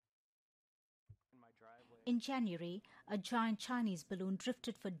In January, a giant Chinese balloon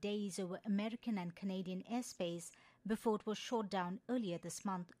drifted for days over American and Canadian airspace before it was shot down earlier this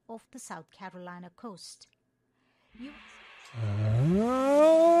month off the South Carolina coast. US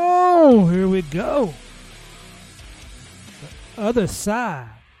Oh, here we go. The other side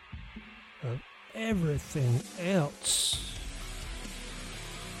of everything else.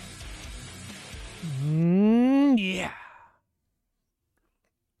 Yeah.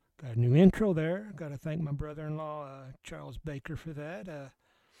 Got a new intro there. Got to thank my brother-in-law, Charles Baker, for that.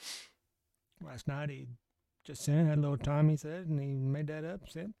 Last night he just had a little time, he said, and he made that up,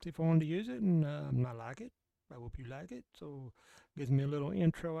 said, see if I wanted to use it, and I like it. I hope you like it. So gives me a little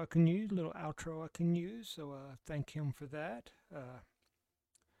intro I can use, a little outro I can use. So thank him for that.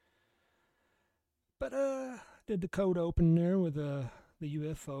 But did the code open there with the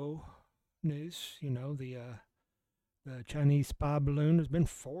UFO news? You know, the Chinese spy balloon. There's been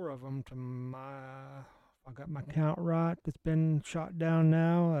 4 of them to if I got my count right, that's been shot down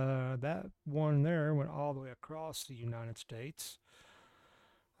now. That one there went all the way across the United States.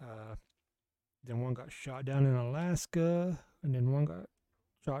 Then one got shot down in Alaska, and then one got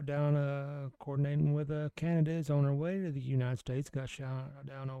shot down coordinating with Canada's on their way to the United States. Got shot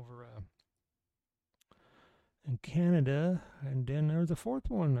down over in Canada, and then there was a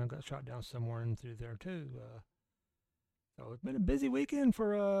 4th one that got shot down somewhere in through there too. So it's been a busy weekend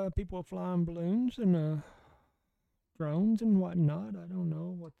for people flying balloons and drones and whatnot. I don't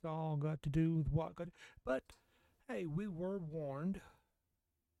know what's all got to do with what, but hey, we were warned.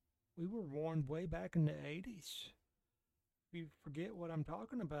 We were warned way back in the 80s. We forget what I'm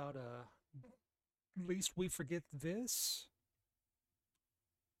talking about. At least we forget this.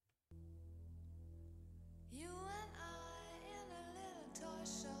 You and I in a little toy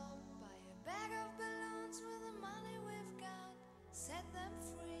shop, buy a bag of balloons with the money we've got, set them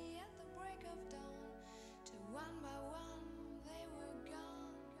free at the break of dawn, till one by one they were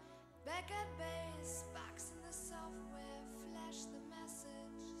gone. Back at base, box in the software, flash the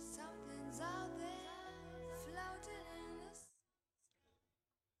message, something's out there, floating in the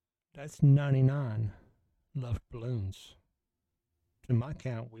That's 99 left balloons. To my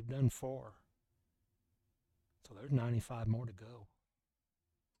count, we've done 4. So there's 95 more to go.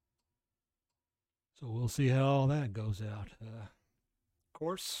 So we'll see how all that goes out. Of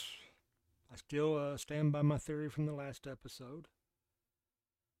course, I still stand by my theory from the last episode.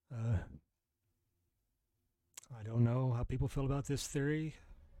 I don't know how people feel about this theory.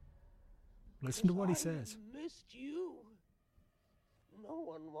 Listen to what he says. Missed you. No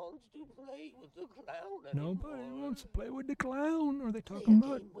one wants to play with the clown anymore. Nobody wants to play with the clown. Are they Play talking a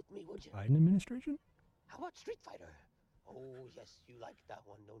about game with me, would you? Biden administration? How about Street Fighter? Oh, yes, you like that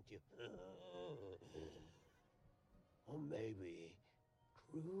one, don't you? Or maybe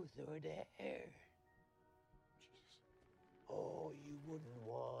Truth or Dare. Oh, you wouldn't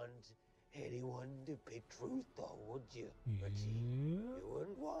want anyone to pick Truth, though, would you? Richie? Yeah. You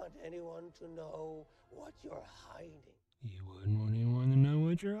wouldn't want anyone to know what you're hiding. You wouldn't want anyone to know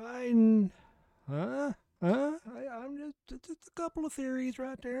what you're hiding. Huh? I'm just a couple of theories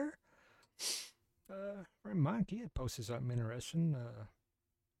right there. Mike, he had posted something interesting. I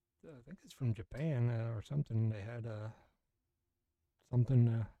think it's from Japan or something. They had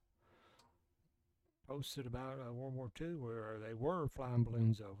something posted about World War II where they were flying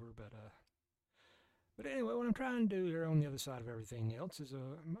balloons over. But anyway, what I'm trying to do here on the other side of everything else is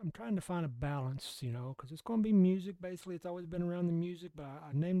I'm trying to find a balance, you know, because it's going to be music. Basically, it's always been around the music, but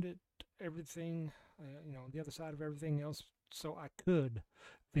I named it everything, you know, the other side of everything else, so I could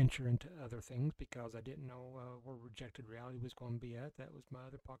venture into other things because I didn't know where Rejected Reality was going to be at. That was my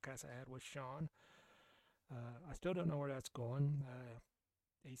other podcast I had with Sean. I still don't know where that's going.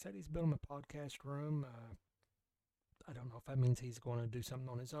 He said he's building a podcast room. I don't know if that means he's going to do something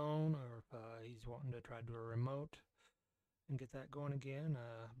on his own or if he's wanting to try to do a remote and get that going again.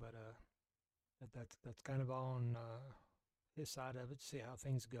 But that's kind of on his side of it, see how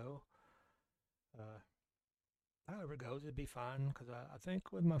things go. However it goes, it'd be fine because I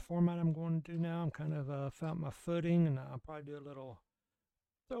think with my format I'm going to do now, I'm kind of found my footing, and I'll probably do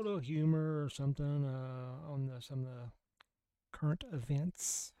throw a little humor or something on some of the current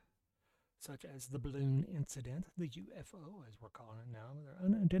events, such as the balloon incident, the UFO as we're calling it now. They're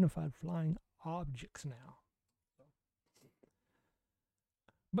unidentified flying objects now.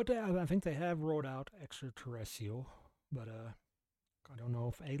 But I think they have rolled out extraterrestrial, but I don't know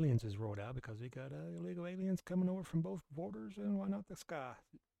if aliens is rolled out because we got illegal aliens coming over from both borders, and why not the sky?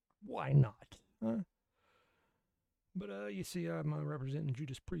 Why not? Huh? But you see, I'm representing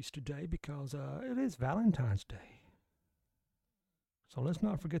Judas Priest today because it is Valentine's Day. So let's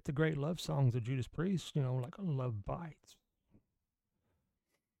not forget the great love songs of Judas Priest, like Love Bites.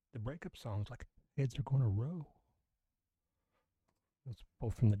 The breakup songs like Heads Are Gonna Roll. That's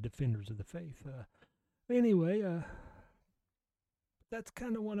both from the Defenders of the Faith. Anyway, that's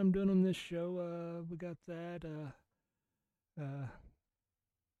kind of what I'm doing on this show. We got that.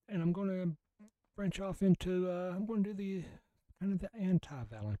 And I'm going to branch off into, I'm going to do the kind of the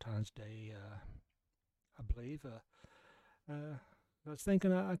anti-Valentine's Day, I believe. I was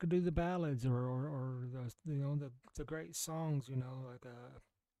thinking I could do the ballads or the great songs, like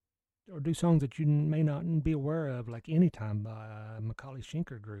or do songs that you may not be aware of, like Anytime by Macaulay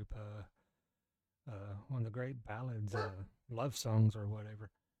Schenker Group, one of the great ballads, love songs or whatever.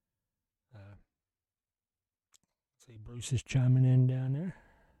 See, Bruce is chiming in down there.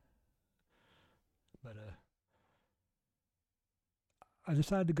 But I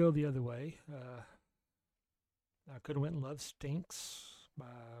decided to go the other way. I could have went Love Stinks by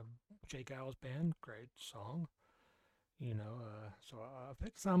Jake Owl's band. Great song. So I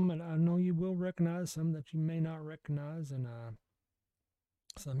picked some, and I know you will recognize some that you may not recognize, and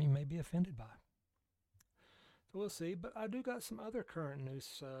some you may be offended by. So we'll see. But I do got some other current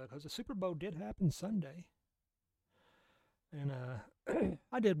news, because the Super Bowl did happen Sunday. And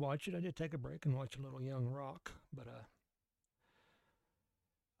I did watch it. I did take a break and watch a little Young Rock, but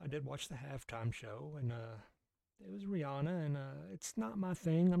I did watch the halftime show, and it was Rihanna, and it's not my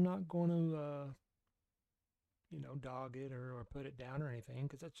thing. I'm not going to dog it or put it down or anything,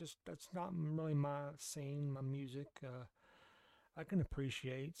 because that's not really my scene, my music. I can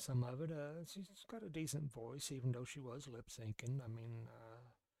appreciate some of it. She's got a decent voice, even though she was lip syncing. I mean,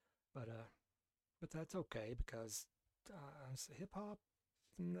 but that's okay, because hip hop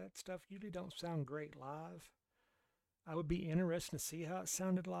and that stuff usually don't sound great live. I would be interested to see how it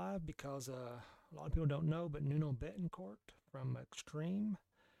sounded live, because a lot of people don't know, but Nuno Bettencourt from Extreme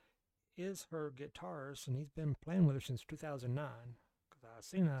is her guitarist, and he's been playing with her since 2009. Because I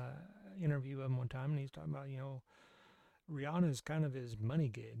seen a interview of him one time, and he's talking about, Rihanna is kind of his money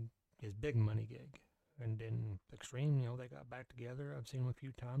gig, his big money gig. And then Extreme, they got back together. I've seen him a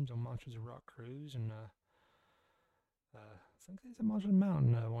few times on Monsters of Rock cruise, and I think he's at Monsters of the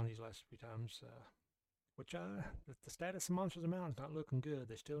Mountain one of these last few times. Which the status of Monsters of the Mountain is not looking good.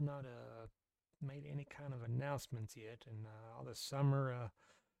 They still not made any kind of announcements yet, and all the summer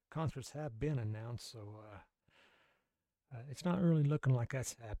concerts have been announced, so it's not really looking like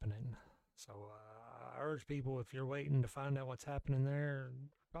that's happening. So I urge people, if you're waiting to find out what's happening there,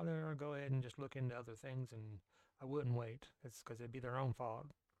 probably go ahead and just look into other things, and I wouldn't wait. It's because it'd be their own fault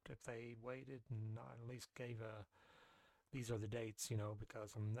if they waited and not at least gave these are the dates,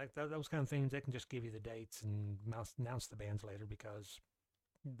 because those kind of things, they can just give you the dates and announce the bands later, because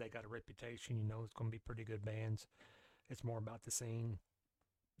they got a reputation, it's going to be pretty good bands. It's more about the scene,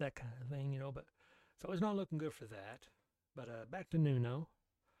 that kind of thing, but so it's not looking good for that. But back to Nuno.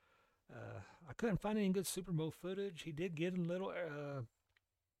 I couldn't find any good Super Bowl footage. He did get a little,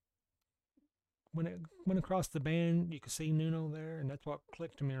 when it went across the band, you could see Nuno there, and that's what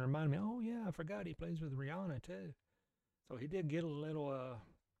clicked to me and reminded me, oh yeah, I forgot he plays with Rihanna too. So he did get a little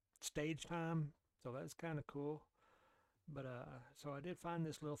stage time, so that's kind of cool. But so I did find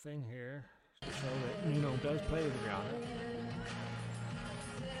this little thing here to show that Nuno does play with Rihanna.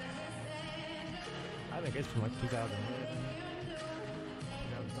 I think it's from like 2011,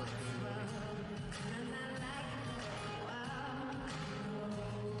 2013.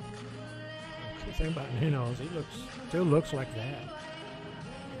 The thing about Nuno is he still looks like that.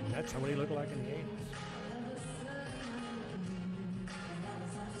 And that's what he looked like in the 80s.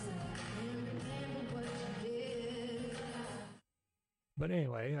 But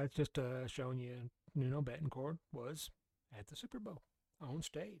anyway, that's just showing you Nuno Bettencourt was at the Super Bowl on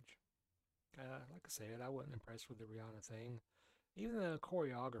stage. Like I said, I wasn't impressed with the Rihanna thing. Even the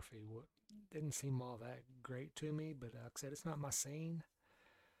choreography didn't seem all that great to me, but like I said, it's not my scene.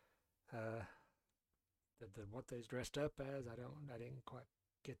 What they's dressed up as, I didn't quite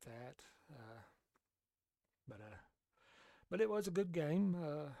get that. But it was a good game.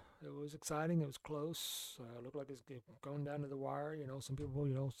 It was exciting. It was close. It looked like it's going down to the wire. Some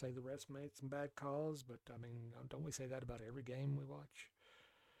people, say the refs made some bad calls, but I mean, don't we say that about every game we watch?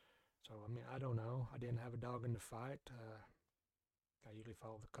 So I mean, I don't know. I didn't have a dog in the fight. I usually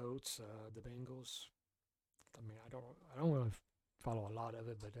follow the Colts, the Bengals. I mean, I don't really follow a lot of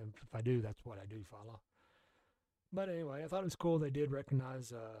it, but if I do, that's what I do follow. But anyway, I thought it was cool. They did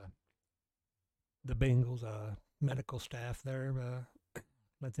recognize the Bengals medical staff there.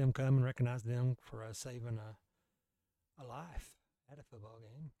 Let them come and recognize them for saving a life at a football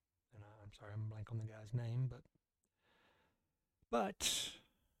game. And I'm sorry, I'm blank on the guy's name, But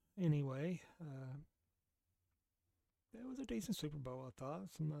anyway, it was a decent Super Bowl, I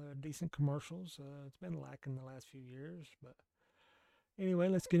thought. Some decent commercials. It's been lacking the last few years. But anyway,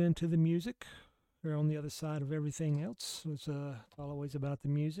 let's get into the music. We're on the other side of everything else. It's always about the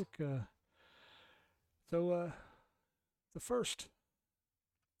music. So the first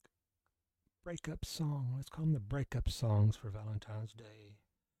breakup song, let's call them the breakup songs for Valentine's Day.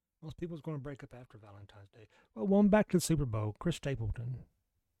 Most people's going to break up after Valentine's Day. Well, going back to the Super Bowl, Chris Stapleton.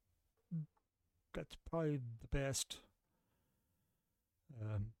 That's probably the best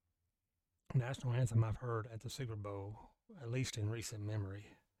national anthem I've heard at the Super Bowl, at least in recent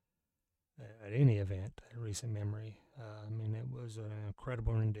memory. At any event, in recent memory. I mean, it was an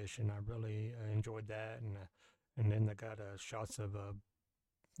incredible rendition. I really enjoyed that, and then they got shots of the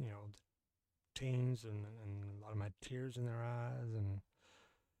teens and a lot of them had tears in their eyes, and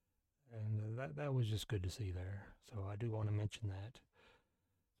that was just good to see there. So I do want to mention that.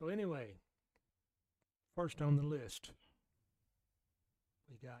 So anyway, first on the list,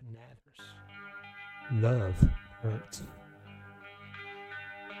 we got Nathers. Love Hurts.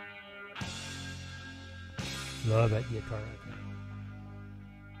 Love that guitar right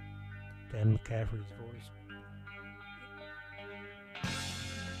there. Dan McCaffrey's voice.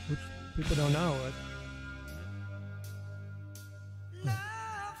 Which people don't know it. I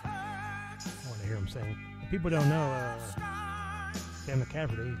want to hear him sing. People don't know Dan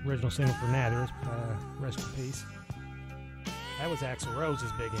McCaffrey, original singer for Nathers, rest in peace. That was Axl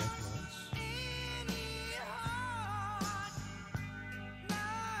Rose's big influence.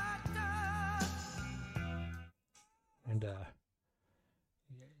 And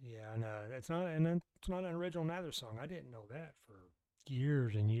it's not an original Nathers song. I didn't know that for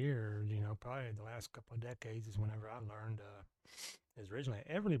years and years. Probably the last couple of decades is whenever I learned it's originally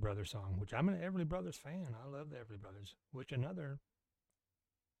an Everly Brothers song, which I'm an Everly Brothers fan. I love the Everly Brothers. Which another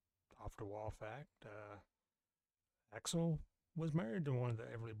off the wall fact, Axl was married to one of the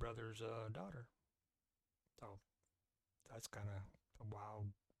Everly Brothers' daughter. So that's kind of a wild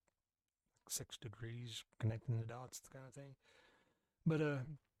 6 degrees connecting the dots kind of thing.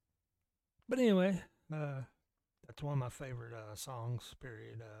 But anyway, that's one of my favorite songs,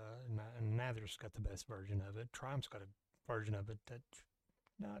 period. And Nathers got the best version of it. Triumph's got a version of it that's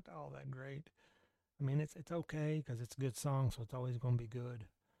not all that great. I mean, it's okay because it's a good song, so it's always going to be good.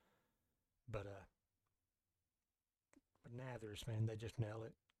 But Nathers, man, they just nail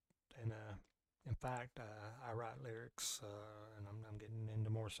it. And in fact, I write lyrics, and I'm getting into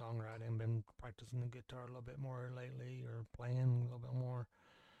more songwriting. Been practicing the guitar a little bit more lately, or playing a little bit more.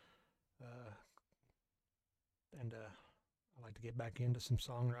 And I like to get back into some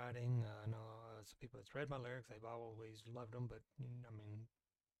songwriting. I know some people that's read my lyrics, they've always loved them, but I mean,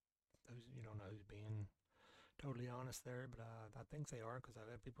 you don't know who's being totally honest there, but I think they are, because I've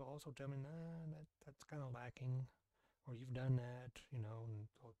had people also tell me, that's kind of lacking, or you've done that, and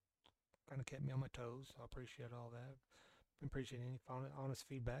so kind of kept me on my toes. So I appreciate all that. Appreciate any honest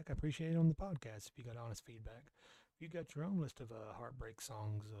feedback. I appreciate it on the podcast if you got honest feedback. If you got your own list of heartbreak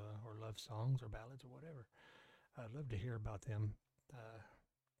songs or love songs or ballads or whatever, I'd love to hear about them.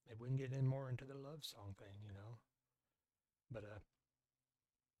 Maybe we can get in more into the love song thing,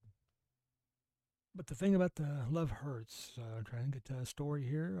 But the thing about the Love Hurts, trying to get to a story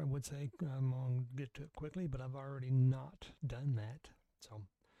here, I would say I'm going to get to it quickly, but I've already not done that. So,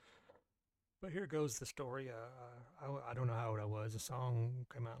 but here goes the story. I don't know how old I was. The song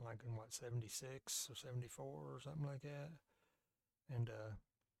came out like in 76 or 74 or something like that. And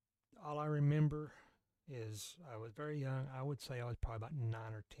all I remember is I was very young. I would say I was probably about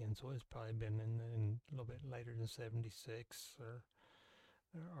 9 or 10, so it's probably been in a little bit later than 76 or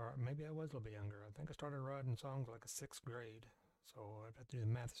maybe I was a little bit younger. I think I started writing songs like a 6th grade. So I'd have to do the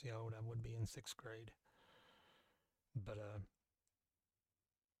math to see how old I would be in 6th grade. But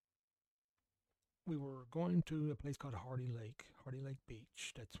we were going to a place called Hardy Lake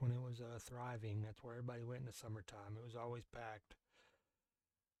Beach. That's when it was thriving. That's where everybody went in the summertime. It was always packed.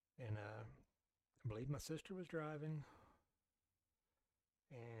 And I believe my sister was driving.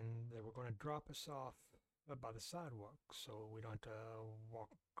 And they were going to drop us off by the sidewalk, so we don't have to walk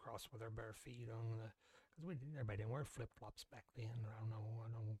across with our bare feet on the, because everybody didn't wear flip-flops back then. I don't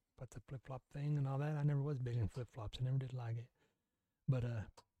know about the flip-flop thing and all that. I never was big in flip-flops. I never did like it. But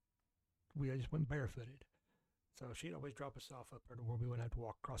we just went barefooted. So she'd always drop us off up there to where we wouldn't have to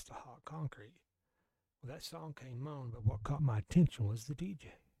walk across the hot concrete. Well, that song came on, but what caught my attention was the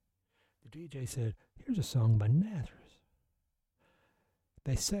DJ. The DJ said, "Here's a song by Nathers.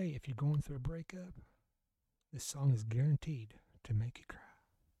 They say if you're going through a breakup, this song is guaranteed to make you cry."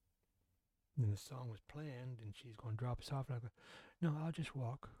 And the song was planned, and she's going to drop us off. And I go, no, I'll just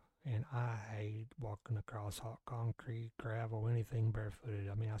walk. And I hate walking across hot concrete, gravel, anything barefooted.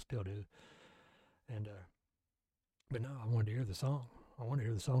 I mean, I still do. And but no, I wanted to hear the song. I want to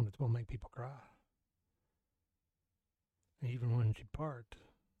hear the song that's going to make people cry. And even when she parked,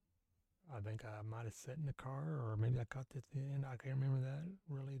 I think I might have sat in the car, or maybe I caught at the end. I can't remember that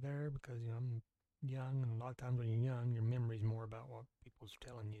really there because, you know, I'm young, and a lot of times when you're young, your memory's more about what people's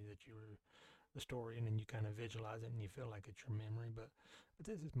telling you that you were the story, and then you kind of visualize it and you feel like it's your memory. But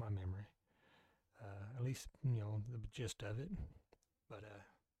this is my memory, at least, you know, the gist of it. But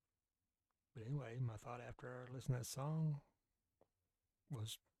anyway, my thought after I listened to that song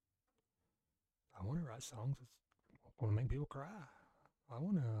was, I want to write songs that's going to make people cry. I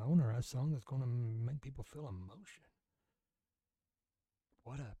want to write a song that's going to make people feel emotion.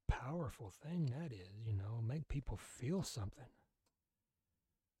 What a powerful thing that is, you know, make people feel something.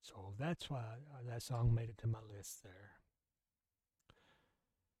 So that's why that song made it to my list there.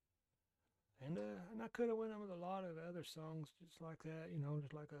 And I could have went on with a lot of other songs just like that, you know,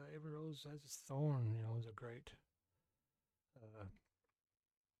 just like Every Rose Has Its Thorn, you know, is a great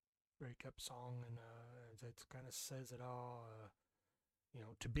breakup song, and it kind of says it all. You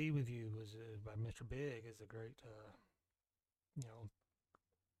know, To Be With You was by Mr. Big is a great, you know,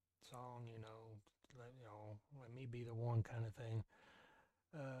 song, you know, let me be the one kind of thing.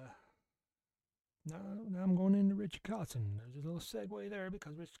 Now I'm going into Richie Kotzen. There's a little segue there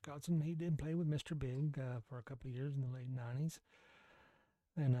because Richie Kotzen, he did play with Mr. Big for a couple of years in the late 90s.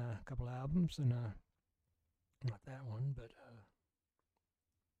 And a couple albums, and not that one, but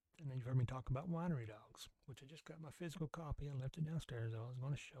and then you've heard me talk about Winery Dogs, which I just got my physical copy. I left it downstairs. I was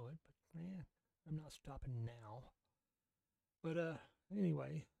going to show it, but man, I'm not stopping now. But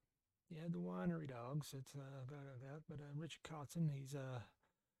anyway, yeah, the Winery Dogs. It's that. But Richie Kotzen,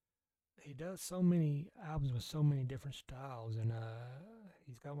 he does so many albums with so many different styles, and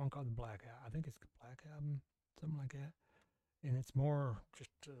he's got one called the Black Album. I think it's the Black Album, something like that. And it's more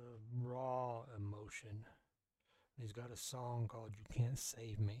just raw emotion. He's got a song called "You Can't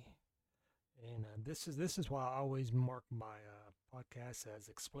Save Me," and this is why I always mark my podcast as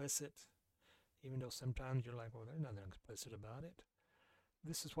explicit, even though sometimes you're like, well, there's nothing explicit about it.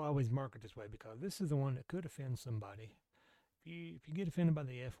 This is why I always mark it this way, because this is the one that could offend somebody. If you get offended by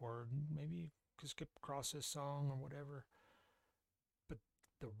the F word, maybe you could skip across this song or whatever. But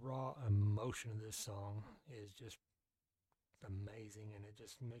the raw emotion of this song is just amazing, and it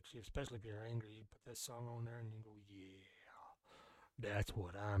just makes you, especially if you're angry, you put this song on there and you go, yeah, that's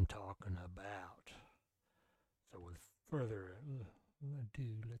what I'm talking about. So with further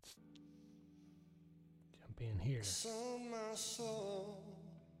ado, let's jump in here. Sold my soul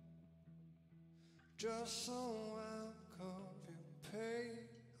just so I could pay. I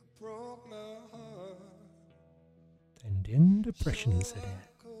broke my heart, And then depression set in. I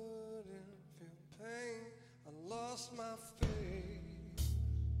couldn't feel pain. I lost my faith.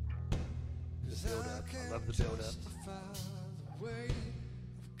 The build up. I love the build up. The way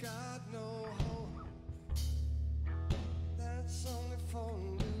I've got no hope. That's only for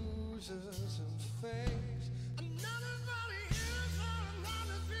losers and fakes. Another here's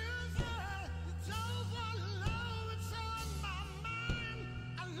another future. It's over love, it's on my mind.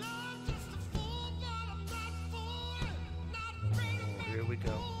 I love just a fool, but I'm not fool. Not ready. Oh, here we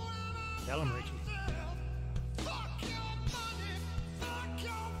go. Tell him, Richie. Fuck your money, fuck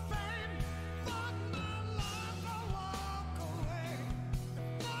your fame, fuck my life, I walk away.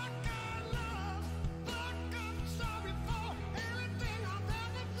 Fuck our love, fuck I'm sorry for everything I've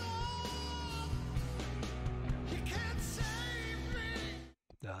ever done. You can't save me.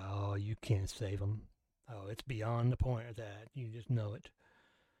 Oh, you can't save him. Oh, it's beyond the point of that. You just know it.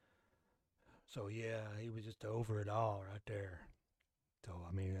 So yeah, he was just over it all right there. So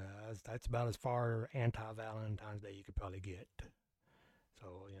I mean, that's about as far anti-Valentine's Day you could probably get.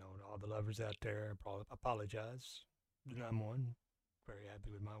 So you know, all the lovers out there, apologize. I'm one. Very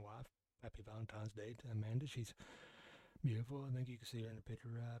happy with my wife. Happy Valentine's Day to Amanda. She's beautiful. I think you can see her in the picture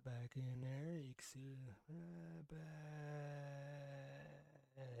right back in there. You can see her right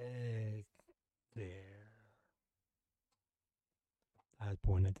back there. I was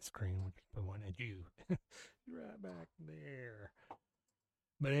pointing at the screen, which is pointing at you. Right back there.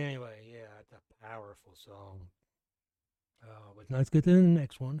 But anyway, yeah, it's a powerful song. But let's get to the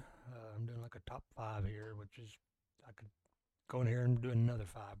next one. I'm doing like a top 5 here, which is, I could go in here and do another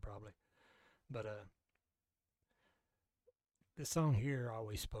 5 probably. But this song here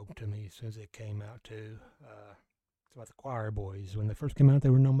always spoke to me as soon as it came out too. It's about the Choir Boys. When they first came out,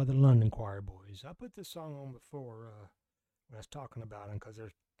 they were known by the London Choir Boys. I put this song on before when I was talking about them because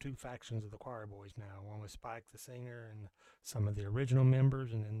there's two factions of the Choir Boys now. One with Spike, the singer, and some of the original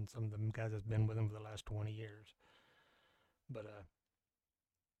members, and then some of the guys that's been with them for the last 20 years. But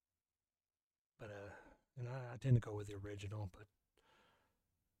and I tend to go with the original, but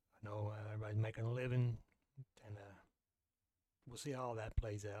I know everybody's making a living, and we'll see how all that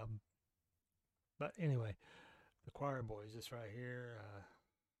plays out. But anyway, the Choir Boys, this right here.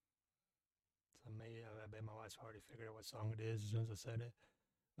 I bet my wife's already figured out what song it is as soon as I said it.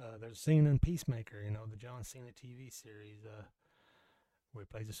 There's a scene in Peacemaker, the John Cena TV series, where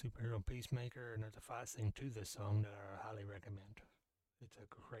he plays a superhero Peacemaker, and there's a fight scene to this song that I highly recommend. It's a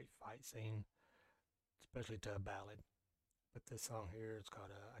great fight scene, especially to a ballad. But this song here, it's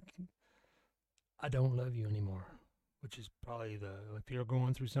called I Don't Love You Anymore, which is probably if you're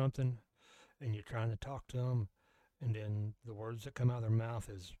going through something and you're trying to talk to them, and then the words that come out of their mouth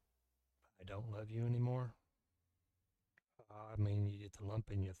is, I don't love you anymore. I mean, you get the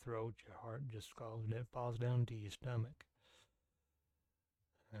lump in your throat, your heart just falls down to your stomach.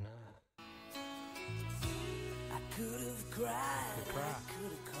 And I could have cried, could cry. I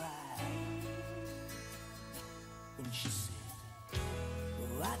could have cried when she said,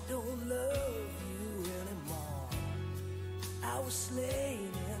 oh, I don't love you anymore. I was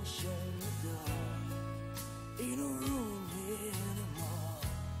slain and shown the door. Ain't no room here anymore.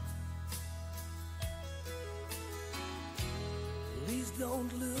 Please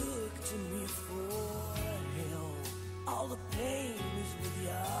don't look to me for help. All the pain is with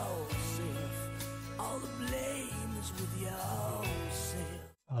yourself. All the blame is with yourself.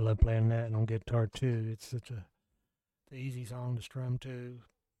 I love playing that on guitar too. It's such the easy song to strum to.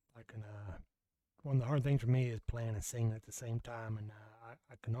 One of the hard things for me is playing and singing at the same time, and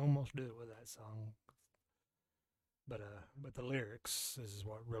I can almost do it with that song. But the lyrics is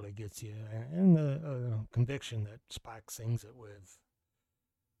what really gets you, and the conviction that Spike sings it with.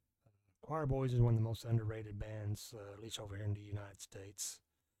 Choir Boys is one of the most underrated bands, at least over here in the United States.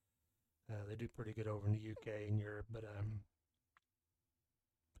 They do pretty good over in the UK and Europe, but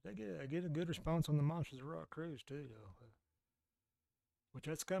they get a good response on the Monsters of Rock cruise too, though. Which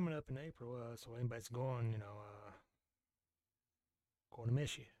that's coming up in April, so anybody's going, going to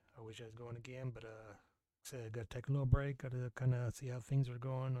miss you. I wish I was going again, but I got to take a little break, got to kind of see how things are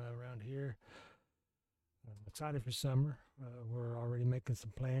going around here. I'm excited for summer. We're already making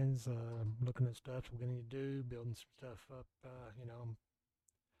some plans, looking at stuff we're going to do, building some stuff up,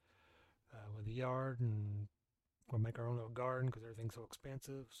 with the yard, and we'll make our own little garden because everything's so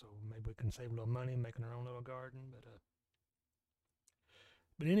expensive. So maybe we can save a little money making our own little garden.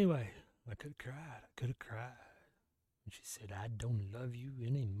 But anyway, I could have cried. And she said, I don't love you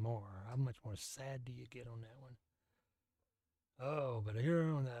anymore. How much more sad do you get on that one? Oh, but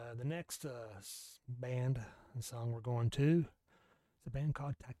here on the next band and song we're going to, it's a band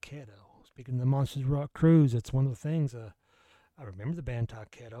called Tyketto. Speaking of the Monsters Rock Cruise, it's one of the things, I remember the band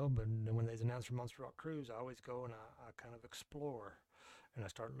Tyketto, but when they announced for Monsters Rock Cruise, I always go and I kind of explore. And I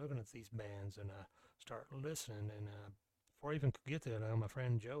start looking at these bands and I start listening. And before I even could get there, my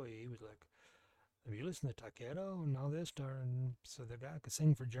friend Joey, he was like, have you listened to Tyketto and all this? And so the guy could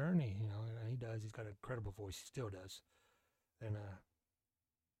sing for Journey, and he does. He's got an incredible voice. He still does. And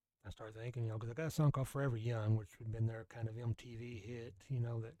I started thinking, because I got a song called Forever Young, which had been their kind of MTV hit,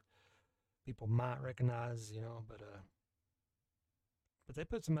 that people might recognize, but they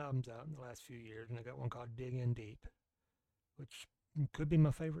put some albums out in the last few years, and I got one called Dig In Deep, which could be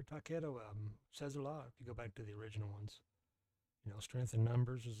my favorite Tyketto album. It says a lot if you go back to the original ones. Strength in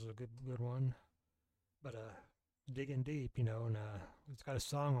Numbers is a good one. But Digging Deep, and it's got a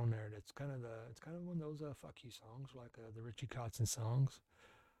song on there that's kind of one of those fuck you songs, like the Richie Kotzen songs,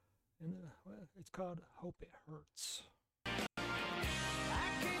 and it's called Hope It Hurts. I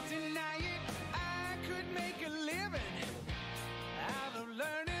can't deny it, I could make a living out of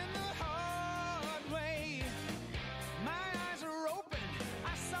learning the hard way. My eyes are open,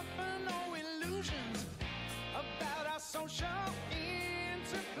 I suffer no illusions about our social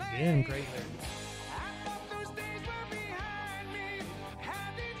interplay. Again, great lyrics.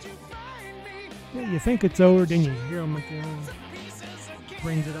 Yeah, you think it's over, then you hear them again.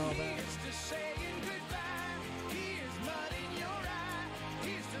 Brings it all back.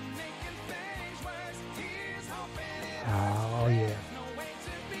 Oh, yeah.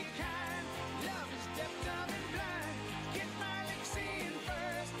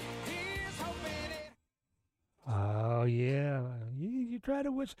 Oh, yeah. You try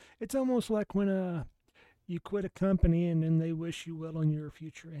to wish. It's almost like when you quit a company and then they wish you well on your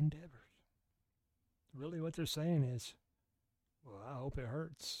future endeavors. Really what they're saying is, well, I hope it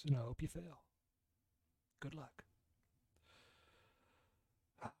hurts, and I hope you fail. Good luck.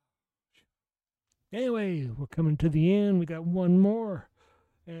 Anyway, we're coming to the end. We got one more.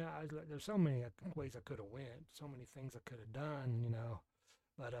 And there's so many ways I could have went, so many things I could have done, you know.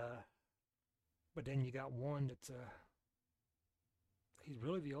 But then you got one that's he's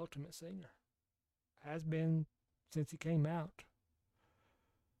really the ultimate singer. Has been since he came out.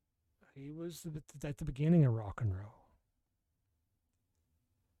 He was at the beginning of rock and roll.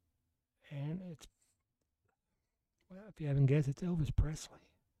 And it's, well, if you haven't guessed, it's Elvis Presley.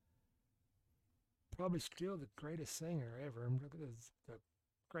 Probably still the greatest singer ever. The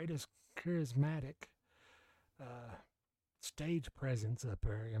greatest charismatic stage presence up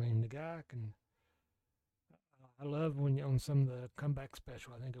there. I mean, the guy can. I love when on some of the comeback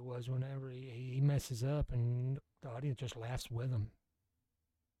special, I think it was, whenever he messes up and the audience just laughs with him.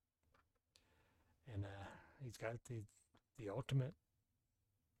 And he's got the ultimate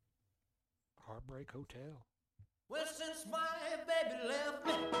Heartbreak Hotel. Well, since my baby left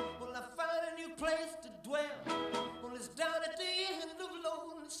me, well, I found a new place to dwell. Well, it's down at the end of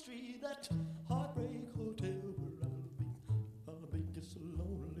Lonely Street, that Heartbreak Hotel where I'll be just so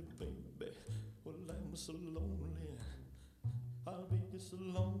lonely, baby. Well, I'm so lonely, I'll be just so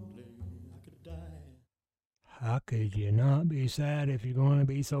lonely, I could die. How could you not be sad if you're going to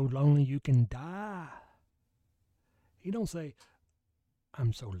be so lonely you can die? He don't say,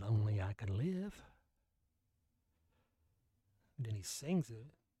 I'm so lonely I could live. And then he sings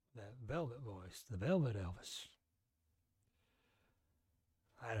it, that velvet voice, the Velvet Elvis.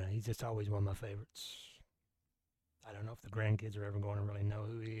 I don't know, he's just always one of my favorites. I don't know if the grandkids are ever going to really know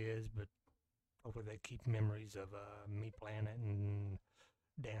who he is, but hopefully they keep memories of me playing it and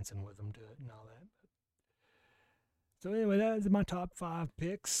dancing with them to it and all that. So anyway, that is my top 5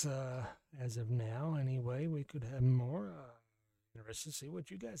 picks as of now. Anyway, we could have more. Interested to see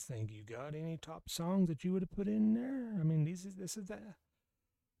what you guys think. You got any top songs that you would have put in there? I mean, this is that.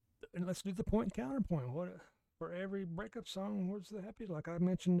 And let's do the point and counterpoint. What for every breakup song? What's the happy? Like I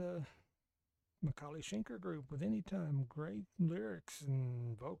mentioned, Macaulay Schenker group with Anytime. Great lyrics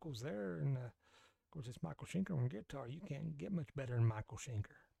and vocals there, and of course it's Michael Schenker on guitar. You can't get much better than Michael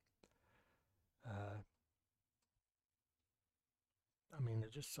Schenker. I mean,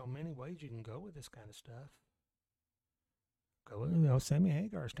 there's just so many ways you can go with this kind of stuff. Go with, Sammy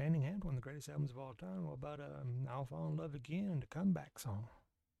Hagar, Standing Hand, one of the greatest albums of all time. What about I'll Fall in Love Again, the comeback song?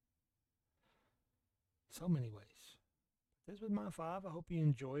 So many ways. This was my 5. I hope you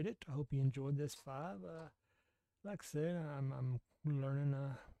enjoyed it. I hope you enjoyed this 5. Like I said, I'm learning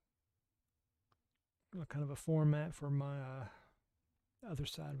a kind of a format for my other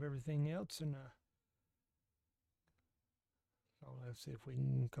side of everything else, and so let's see if we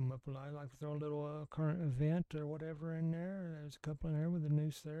can come up with, I like to throw a little current event or whatever in there. There's a couple in there with the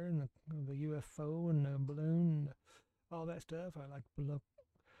noose there and the UFO and the balloon and all that stuff. I like to put a little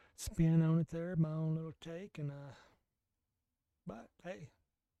spin on it there, my own little take. And but hey,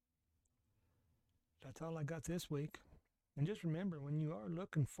 that's all I got this week. And just remember, when you are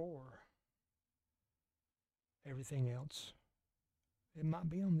looking for everything else, it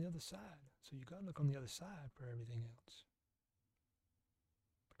might be on the other side. So you got to look on the other side for everything else.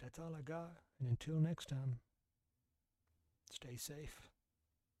 That's all I got. And until next time, stay safe.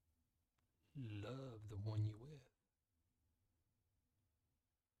 Love the one you're with.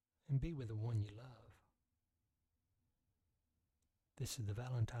 And be with the one you love. This is the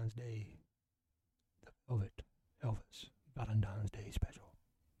Valentine's Day, the Velvet Elvis Valentine's Day special.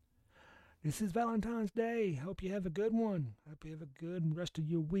 This is Valentine's Day. Hope you have a good one. Hope you have a good rest of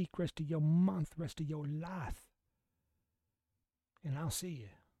your week, rest of your month, rest of your life. And I'll see you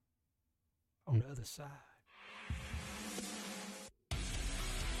on the other side.